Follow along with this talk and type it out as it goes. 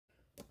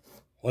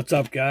What's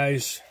up,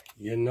 guys?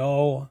 You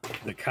know,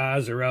 the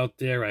cars are out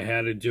there. I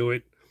had to do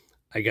it.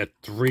 I got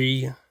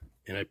 3,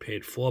 and I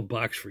paid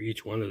 $4 for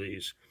each one of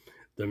these.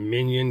 The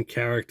Minion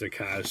character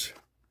cars.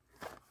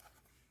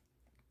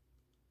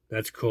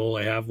 That's cool.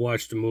 I have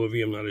watched the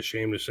movie, I'm not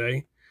ashamed to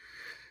say.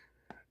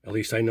 At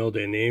least I know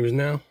their names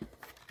now.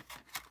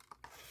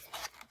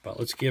 But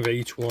let's give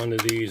each one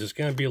of these. It's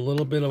going to be a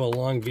little bit of a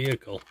long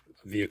video.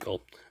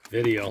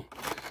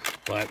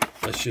 But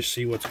let's just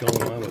see what's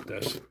going on with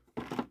this.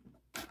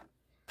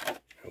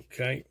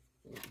 Okay,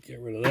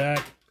 get rid of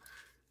that.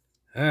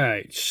 All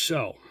right,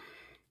 so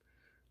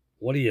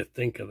what do you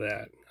think of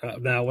that?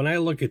 Now, when I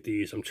look at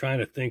these, I'm trying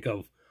to think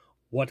of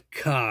what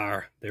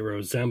car they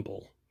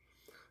resemble.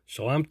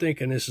 So I'm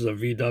thinking this is a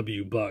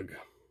VW Bug.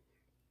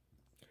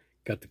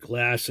 Got the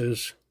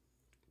glasses.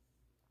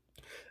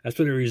 That's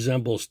what it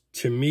resembles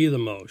to me the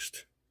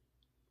most.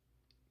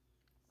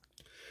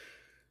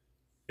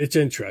 It's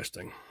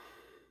interesting.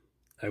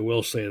 I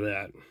will say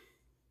that.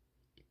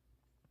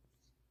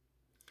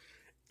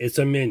 It's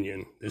a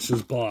Minion. This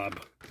is Bob,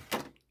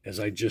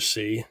 as I just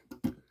see.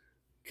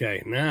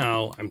 Okay,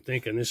 now I'm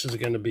thinking this is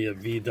going to be a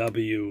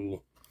VW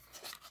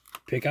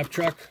pickup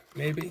truck,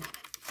 maybe?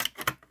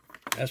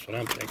 That's what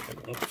I'm thinking.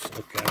 Oops,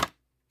 okay.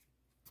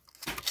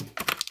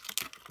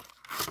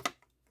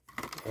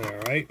 All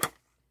right.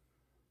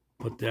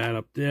 Put that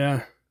up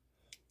there.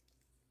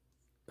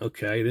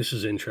 Okay, this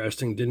is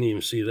interesting. Didn't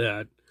even see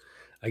that.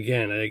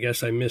 Again, I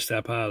guess I missed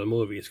that part of the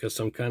movie. It's got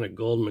some kind of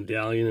gold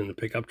medallion in the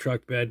pickup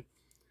truck bed.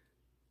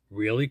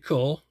 Really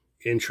cool.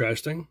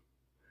 Interesting.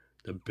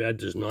 The bed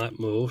does not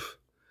move.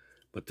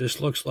 But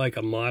this looks like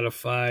a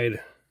modified,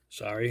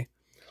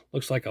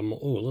 looks like a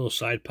little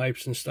side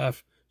pipes and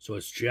stuff. So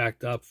it's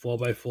jacked up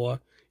 4x4.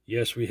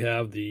 Yes, we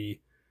have the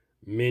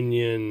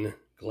Minion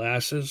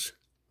glasses.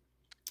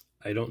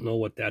 I don't know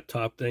what that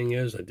top thing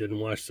is. I didn't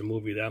watch the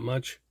movie that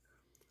much.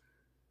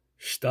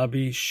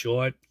 Stubby,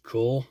 short,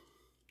 cool.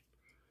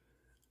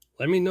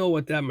 Let me know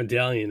what that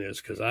medallion is,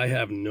 because I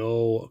have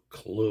no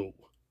clue.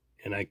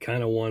 And I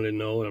kind of want to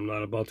know, and I'm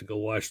not about to go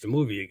watch the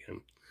movie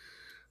again.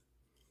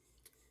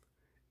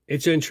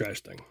 It's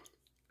interesting.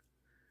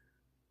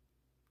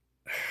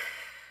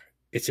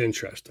 It's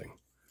interesting.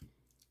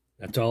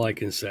 That's all I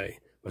can say.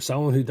 For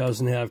someone who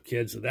doesn't have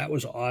kids, that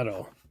was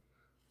Otto.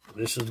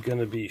 This is going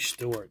to be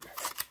Stuart.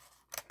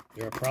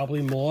 There are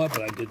probably more,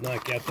 but I did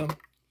not get them.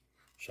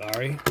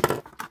 Sorry.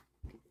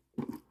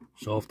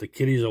 So if the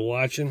kiddies are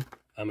watching,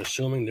 I'm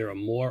assuming there are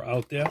more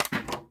out there.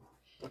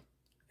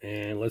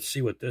 And let's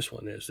see what this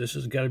one is. This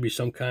has got to be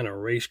some kind of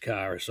race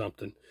car or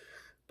something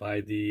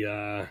by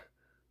the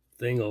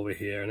thing over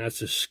here. And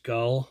that's a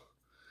skull.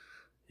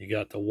 You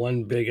got the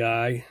one big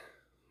eye.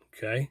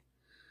 Okay.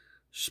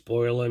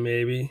 Spoiler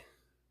maybe.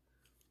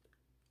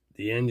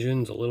 The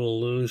engine's a little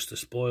loose. The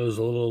spoiler's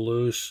a little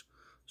loose.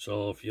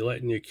 So if you're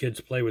letting your kids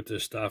play with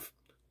this stuff,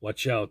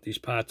 watch out. These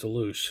parts are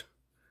loose.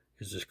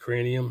 Is this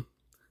cranium?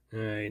 All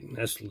right.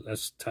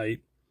 That's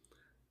tight.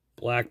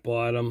 Black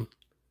bottom.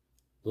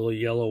 Little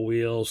yellow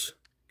wheels,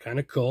 kind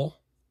of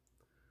cool.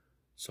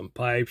 Some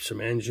pipes,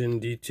 some engine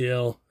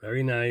detail,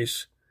 very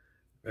nice,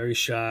 very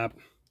sharp.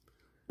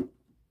 All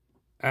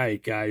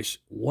right, guys,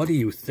 what do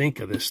you think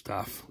of this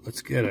stuff?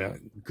 Let's get a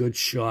good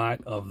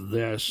shot of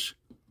this,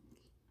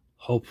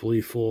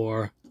 hopefully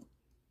for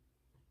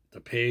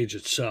the page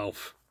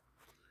itself.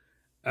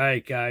 All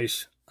right,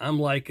 guys, I'm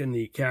liking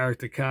the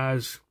character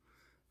cars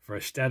for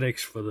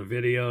aesthetics, for the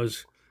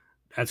videos.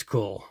 That's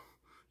cool.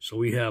 So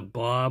we have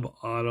Bob,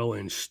 Otto,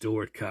 and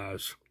Stuart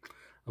cars.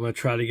 I'm going to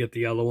try to get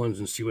the other ones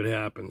and see what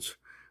happens.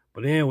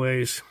 But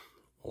anyways,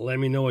 let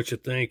me know what you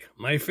think.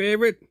 My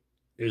favorite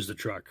is the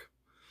truck.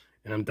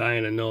 And I'm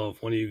dying to know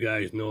if one of you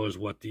guys knows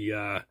what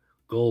the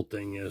gold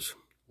thing is.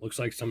 Looks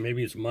like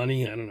maybe it's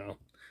money. I don't know.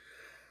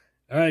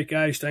 All right,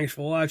 guys. Thanks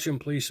for watching.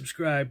 Please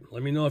subscribe.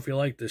 Let me know if you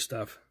like this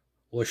stuff.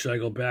 Or should I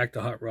go back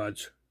to hot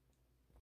rods?